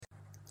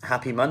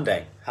happy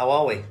Monday. How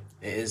are we? It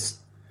is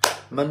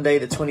Monday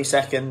the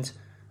 22nd,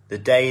 the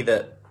day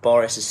that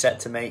Boris is set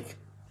to make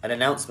an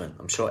announcement.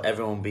 I'm sure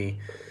everyone will be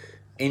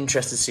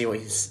interested to see what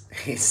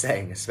he's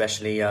saying,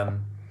 especially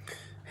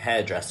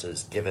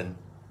hairdressers, given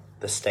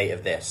the state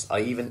of this.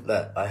 I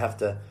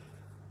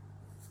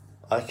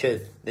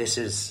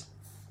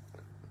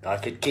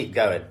could keep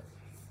going.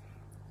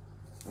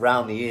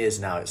 Round the years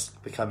now, it's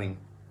becoming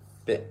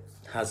a bit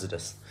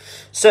hazardous.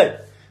 So,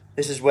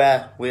 this is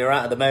where we are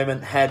at the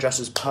moment.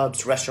 Hairdressers,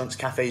 pubs, restaurants,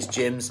 cafes,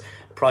 gyms,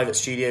 private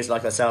studios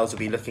like ourselves will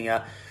be looking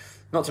at.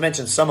 Not to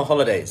mention summer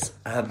holidays.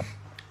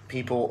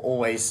 People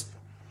always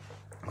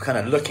kind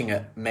of looking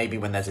at maybe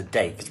when there's a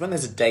date. Because when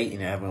there's a date,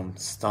 everyone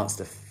starts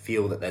to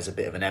feel that there's a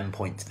bit of an end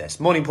point to this.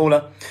 Morning,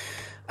 Paula.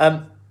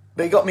 But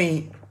it got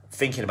me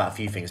thinking about a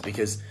few things,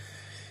 because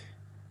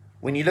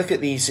when you look at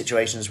these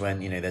situations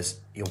when,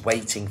 you're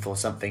waiting for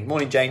something.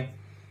 Morning, Jane.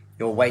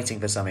 You're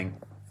waiting for something.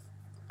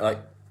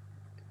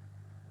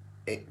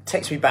 It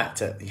takes me back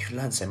to, you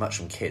learn so much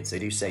from kids. They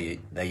do say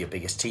they're your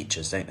biggest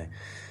teachers, don't they?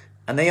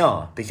 And they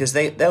are, because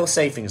they'll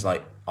say things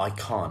like, I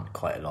can't,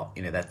 quite a lot.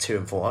 They're 2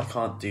 and 4. I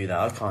can't do that.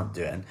 I can't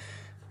do it. And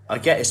I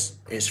get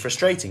it's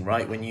frustrating,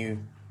 right? When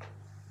you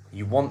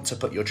want to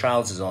put your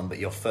trousers on, but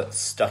your foot's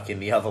stuck in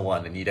the other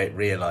one and you don't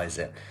realise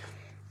it.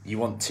 You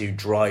want to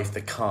drive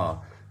the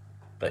car,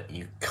 but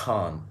you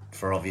can't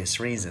for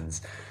obvious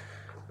reasons.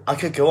 I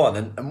could go on,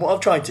 and what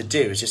I've tried to do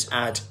is just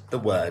add the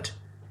word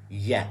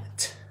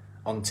yet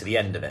onto the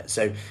end of it.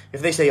 So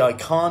if they say I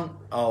can't,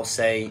 I'll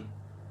say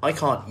I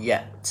can't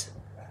yet.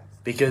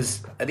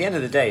 Because at the end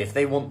of the day, if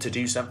they want to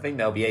do something,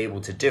 they'll be able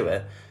to do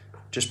it,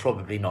 just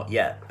probably not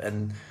yet.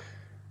 And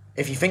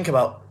if you think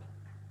about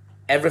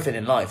everything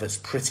in life, it's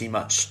pretty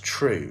much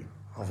true,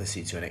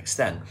 obviously to an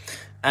extent.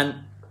 And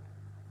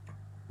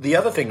the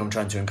other thing I'm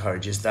trying to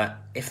encourage is that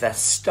if they're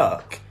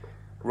stuck,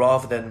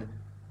 rather than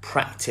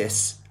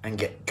practice and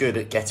get good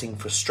at getting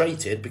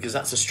frustrated, because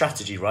that's a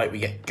strategy, right? We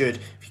get good.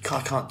 If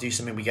I can't do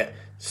something, we get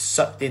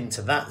sucked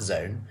into that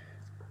zone.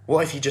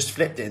 What if you just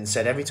flipped it and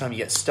said, every time you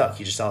get stuck,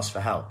 you just ask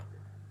for help?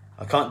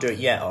 I can't do it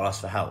yet, I'll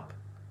ask for help.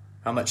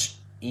 How much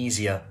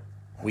easier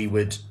we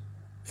would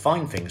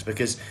find things,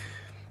 because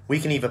we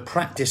can either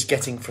practice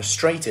getting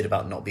frustrated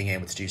about not being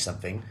able to do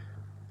something,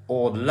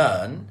 or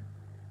learn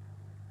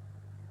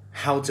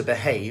how to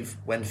behave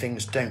when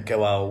things don't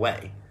go our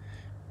way.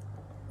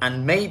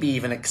 And maybe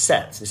even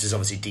accept, this is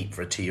obviously deep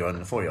for a 2-year-old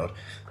and a 4-year-old,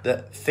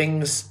 that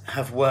things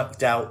have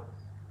worked out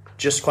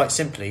just quite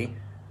simply,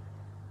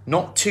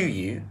 not to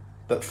you,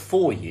 but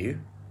for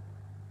you,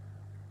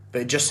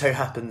 but it just so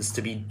happens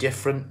to be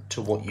different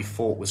to what you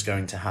thought was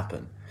going to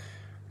happen.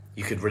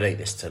 You could relate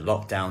this to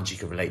lockdowns, you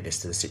could relate this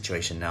to the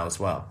situation now as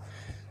well.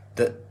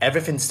 That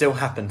everything still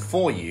happened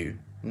for you,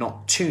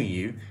 not to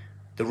you.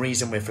 The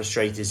reason we're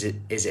frustrated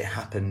is it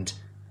happened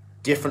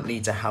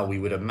differently to how we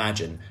would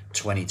imagine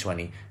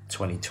 2020,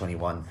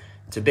 2021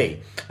 to be.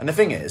 And the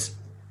thing is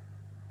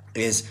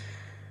if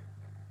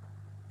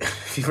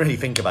you really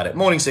think about it,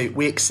 morning, so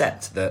we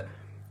accept that,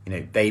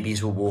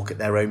 babies will walk at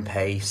their own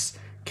pace,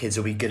 kids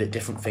will be good at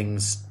different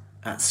things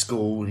at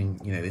school, and,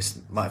 this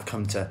might have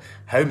come to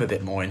home a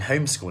bit more in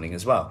homeschooling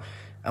as well.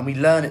 And we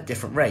learn at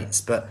different rates,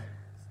 but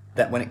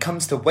that when it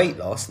comes to weight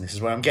loss, and this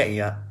is where I'm getting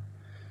at,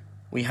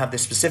 we have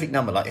this specific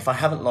number, like if I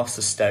haven't lost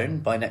a stone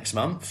by next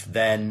month,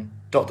 then ...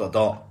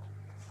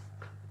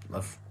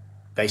 I've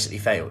basically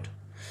failed.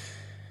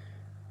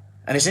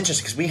 And it's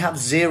interesting because we have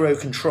zero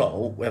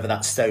control whether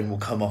that stone will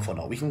come off or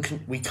not. We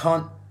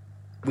can't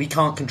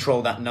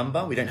control that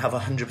number. We don't have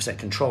 100%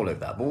 control over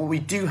that. But what we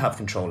do have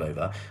control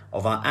over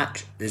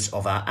is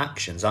our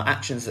actions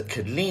that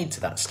could lead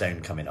to that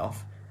stone coming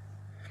off.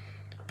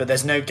 But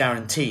there's no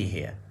guarantee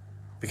here,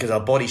 because our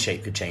body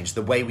shape could change,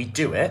 the way we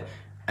do it.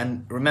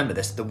 And remember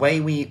this, the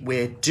way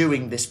we're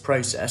doing this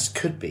process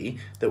could be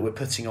that we're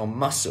putting on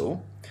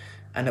muscle,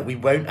 and that we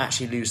won't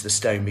actually lose the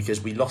stone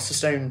because we lost the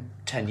stone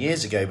 10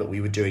 years ago, but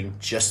we were doing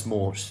just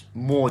more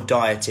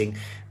dieting,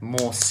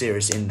 more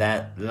serious in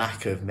their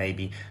lack of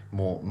maybe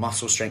more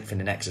muscle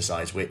strengthening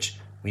exercise, which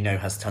we know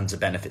has tons of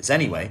benefits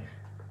anyway.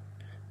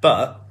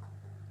 But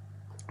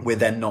we're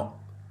then not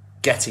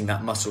getting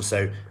that muscle.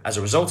 So as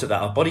a result of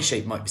that, our body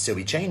shape might still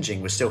be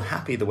changing. We're still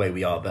happy the way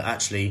we are, but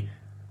actually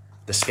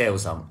the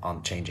scales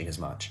aren't changing as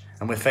much.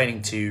 And we're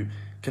failing to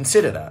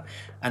consider that.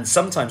 And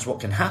sometimes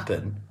what can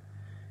happen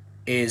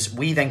is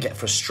we then get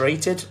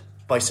frustrated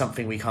by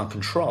something we can't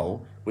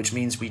control, which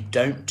means we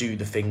don't do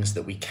the things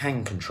that we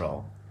can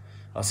control.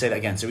 I'll say that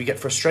again. So we get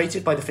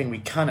frustrated by the thing we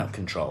cannot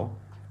control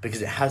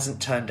because it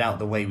hasn't turned out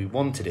the way we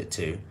wanted it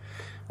to,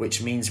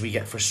 which means we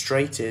get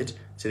frustrated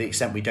to the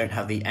extent we don't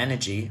have the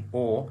energy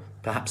or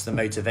perhaps the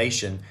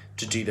motivation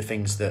to do the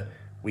things that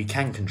we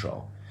can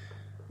control,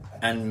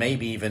 and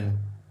maybe even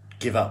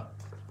give up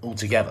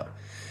altogether.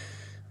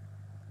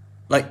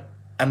 Like,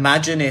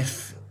 imagine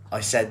if I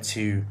said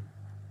to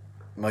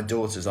my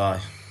daughters,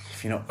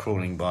 if you're not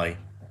crawling by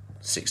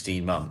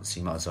 16 months,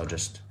 you might as well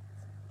just,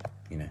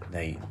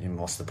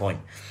 what's the point?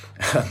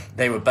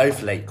 They were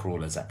both late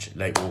walkers,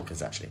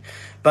 actually.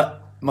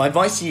 But my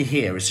advice to you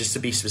here is just to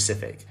be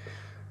specific.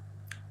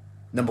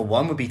 number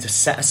one would be to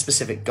set a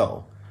specific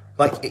goal.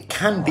 Like, it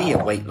can be a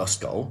weight loss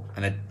goal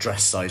and a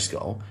dress size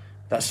goal.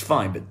 That's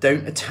fine, but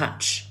don't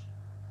attach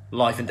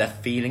life and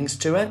death feelings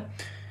to it.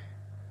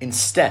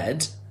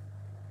 Instead,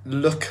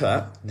 look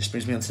at, this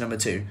brings me on to number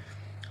two,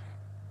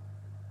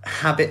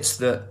 habits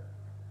that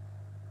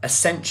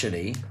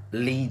essentially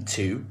lead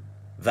to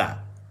that.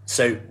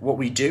 So what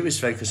we do is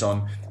focus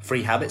on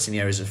 3 habits in the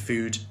areas of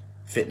food,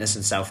 fitness,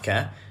 and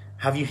self-care.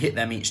 Have you hit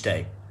them each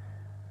day?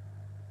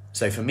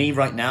 So for me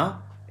right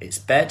now, it's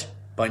bed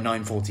by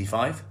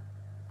 9:45.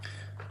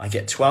 I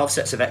get 12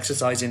 sets of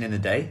exercise in a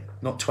day,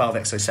 not 12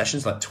 exercise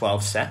sessions, like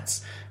 12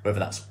 sets, whether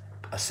that's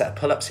a set of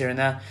pull-ups here and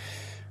there,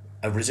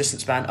 a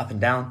resistance band up and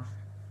down,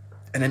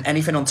 and then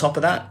anything on top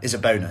of that is a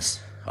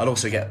bonus. I'll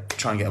also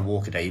try and get a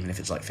walk a day, even if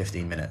it's like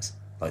 15 minutes,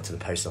 like to the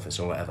post office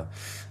or whatever.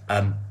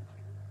 I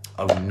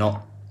will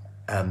not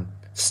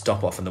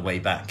stop off on the way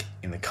back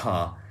in the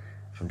car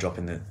from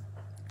dropping the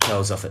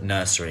girls off at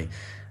nursery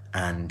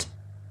and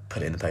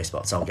put it in the post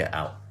box. I'll get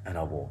out and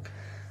I'll walk.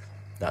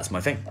 That's my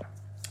thing.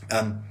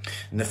 And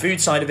the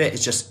food side of it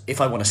is just, if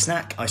I want a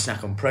snack, I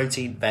snack on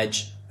protein, veg,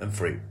 and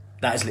fruit.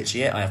 That is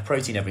literally it. I have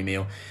protein every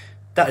meal.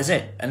 That is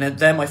it. And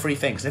they're my 3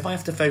 things. And if I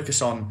have to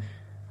focus on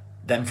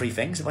them 3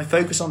 things, if I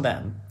focus on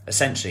them,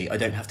 essentially, I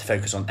don't have to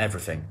focus on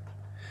everything.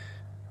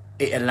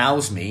 It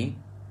allows me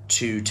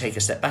to take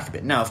a step back a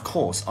bit. Now, of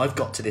course, I've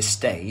got to this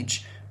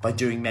stage by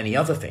doing many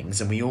other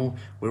things, and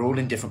we're all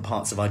in different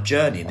parts of our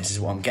journey, and this is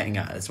what I'm getting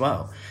at as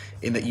well,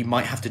 in that you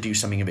might have to do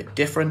something a bit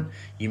different.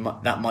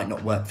 That might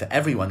not work for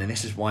everyone, and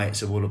this is why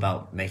it's all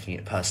about making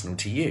it personal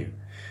to you,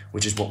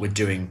 which is what we're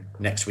doing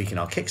next week in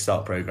our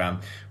Kickstart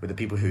program with the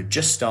people who are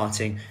just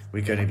starting.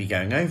 We're going to be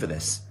going over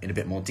this in a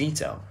bit more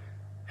detail,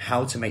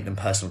 how to make them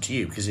personal to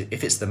you, because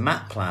if it's the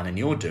MAP plan and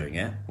you're doing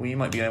it, well, you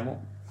might be going,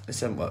 well, this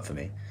doesn't work for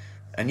me.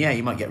 And yeah,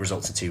 you might get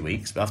results in 2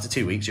 weeks, but after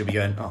 2 weeks, you'll be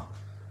going, oh,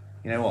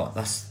 you know what,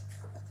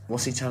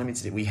 what's he telling me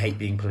to do? We hate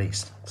being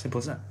policed. Simple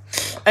as that.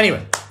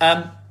 Anyway,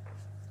 and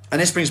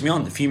this brings me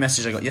on the few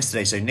messages I got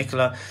yesterday. So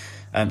Nicola,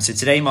 so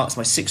today marks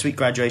my 6-week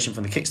graduation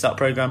from the Kickstart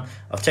program.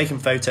 I've taken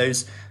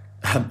photos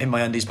in my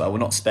undies, but I will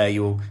not spare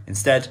you all.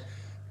 Instead,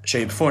 show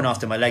you before and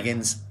after my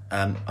leggings.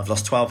 I've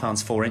lost 12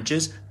 pounds, 4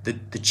 inches.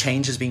 The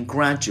change has been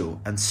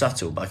gradual and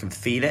subtle, but I can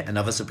feel it, and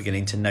others are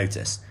beginning to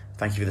notice.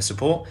 Thank you for the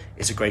support.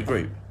 It's a great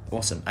group.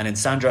 Awesome. And then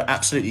Sandra,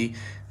 absolutely,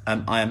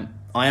 I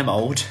am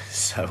old,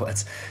 so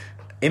it's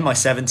in my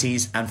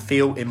 70s and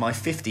feel in my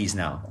 50s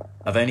now.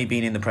 I've only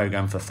been in the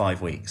program for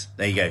 5 weeks.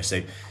 There you go.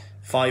 So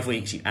 5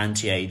 weeks, you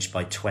anti-age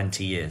by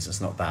 20 years.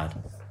 That's not bad.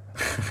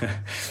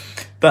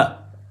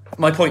 But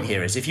my point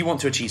here is, if you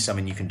want to achieve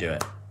something, you can do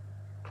it.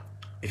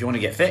 If you want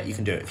to get fit, you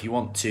can do it. If you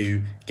want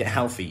to get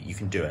healthy, you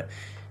can do it.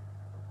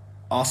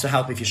 Ask for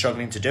help if you're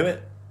struggling to do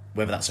it,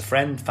 whether that's a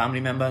friend, family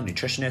member,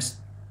 nutritionist,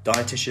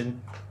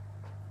 dietitian,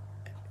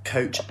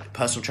 coach,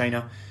 personal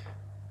trainer.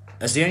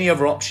 As the only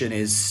other option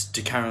is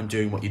to carry on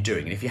doing what you're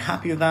doing. And if you're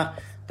happy with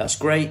that, that's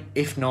great.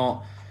 If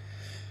not,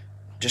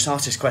 just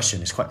ask this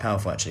question. It's quite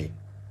powerful, actually.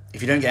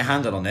 If you don't get a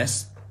handle on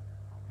this,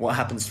 what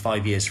happens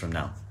 5 years from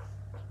now?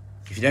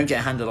 If you don't get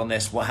a handle on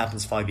this, what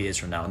happens 5 years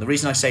from now? And the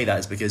reason I say that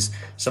is because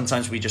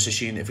sometimes we just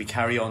assume that if we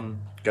carry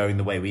on going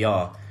the way we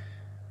are,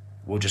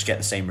 we'll just get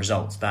the same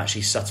results. But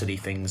actually, subtly,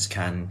 things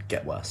can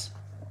get worse.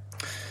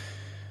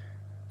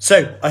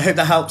 So, I hope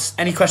that helps.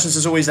 Any questions,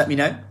 as always, let me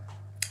know.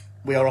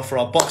 We are off for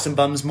our Box and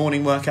Bums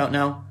morning workout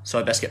now, so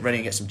I best get ready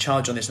and get some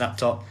charge on this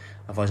laptop,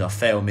 otherwise I'll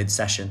fail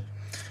mid-session.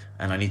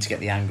 And I need to get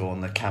the angle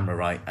on the camera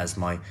right, as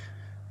my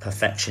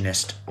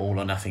perfectionist,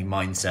 all-or-nothing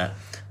mindset,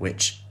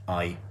 which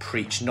I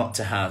preach not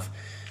to have,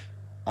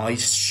 I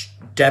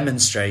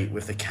demonstrate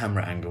with the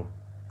camera angle.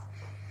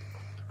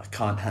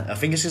 I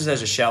think it's because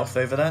there's a shelf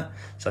over there,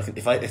 so I think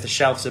if the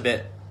shelf's a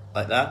bit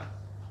like that,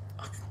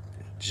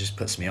 it just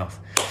puts me off.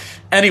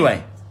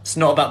 Anyway, it's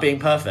not about being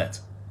perfect.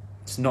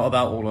 It's not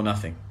about all or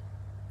nothing.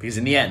 Because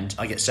in the end,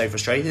 I get so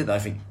frustrated that I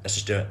think, let's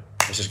just do it.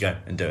 Let's just go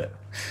and do it.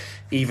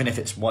 Even if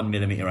it's 1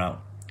 millimetre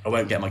out. I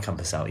won't get my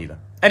compass out either.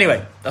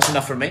 Anyway, that's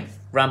enough from me.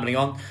 Rambling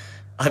on.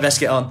 I best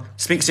get on.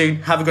 Speak soon.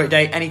 Have a great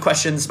day. Any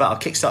questions about our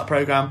Kickstart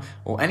program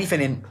or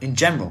anything in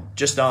general,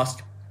 just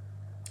ask.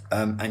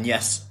 And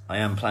yes, I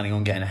am planning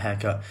on getting a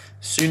haircut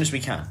as soon as we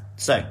can.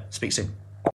 So, speak soon.